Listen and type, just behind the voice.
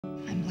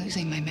I'm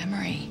losing my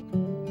memory.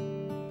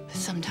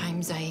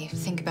 Sometimes I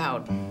think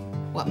about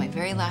what my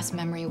very last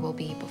memory will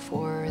be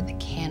before the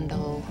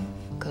candle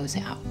goes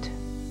out.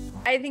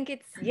 I think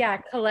it's, yeah,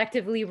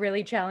 collectively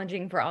really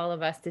challenging for all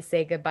of us to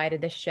say goodbye to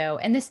this show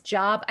and this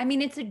job. I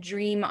mean, it's a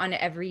dream on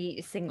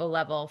every single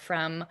level,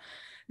 from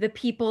the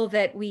people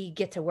that we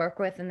get to work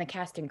with and the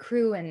cast and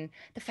crew, and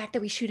the fact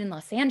that we shoot in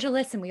Los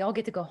Angeles and we all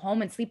get to go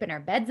home and sleep in our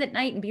beds at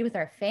night and be with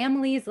our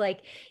families.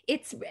 Like,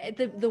 it's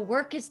the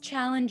work is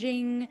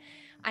challenging.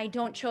 I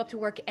don't show up to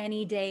work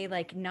any day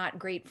like not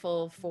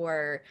grateful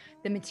for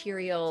the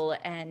material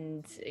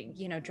and,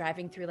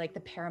 driving through like the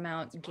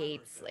Paramount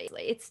gates. Like,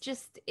 it's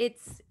just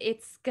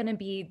it's gonna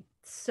be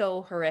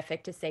so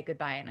horrific to say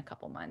goodbye in a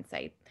couple months.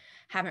 I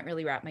haven't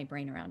really wrapped my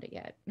brain around it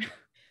yet.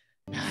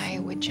 I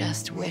would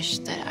just wish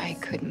that I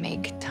could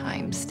make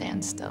time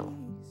stand still.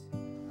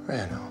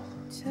 Randall.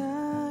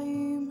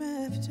 Time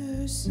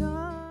after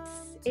sun.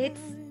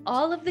 It's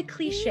all of the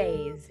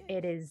cliches.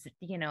 It is,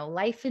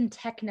 life in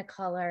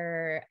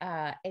Technicolor.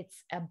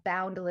 It's a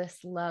boundless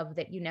love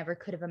that you never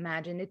could have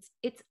imagined.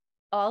 It's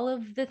all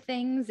of the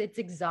things. It's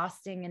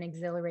exhausting and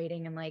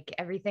exhilarating and like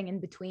everything in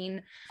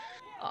between.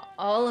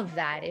 All of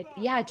that. It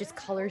just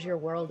colors your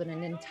world in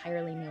an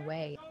entirely new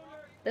way.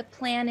 The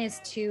plan is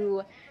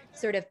to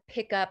sort of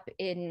pick up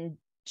in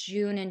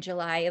June and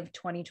July of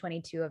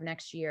 2022 of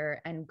next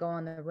year and go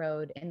on the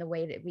road in the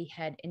way that we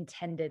had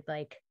intended,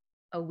 like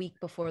a week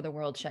before the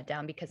world shut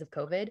down because of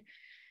COVID.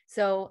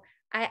 So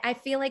I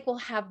feel like we'll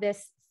have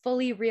this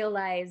fully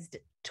realized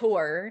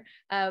tour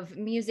of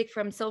music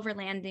from Silver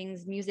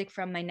Landings, music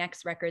from my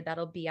next record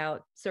that'll be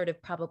out sort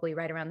of probably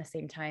right around the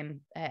same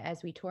time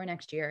as we tour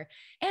next year.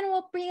 And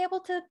we'll be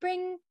able to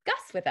bring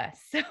Gus with us.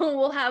 So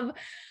we'll have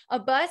a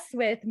bus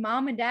with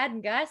mom and dad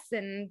and Gus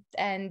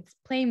and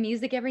playing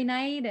music every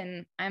night.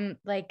 And I'm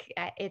like,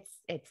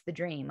 it's the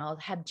dream. I'll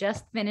have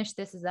just finished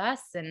This Is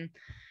Us, and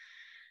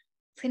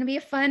it's going to be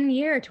a fun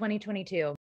year, 2022.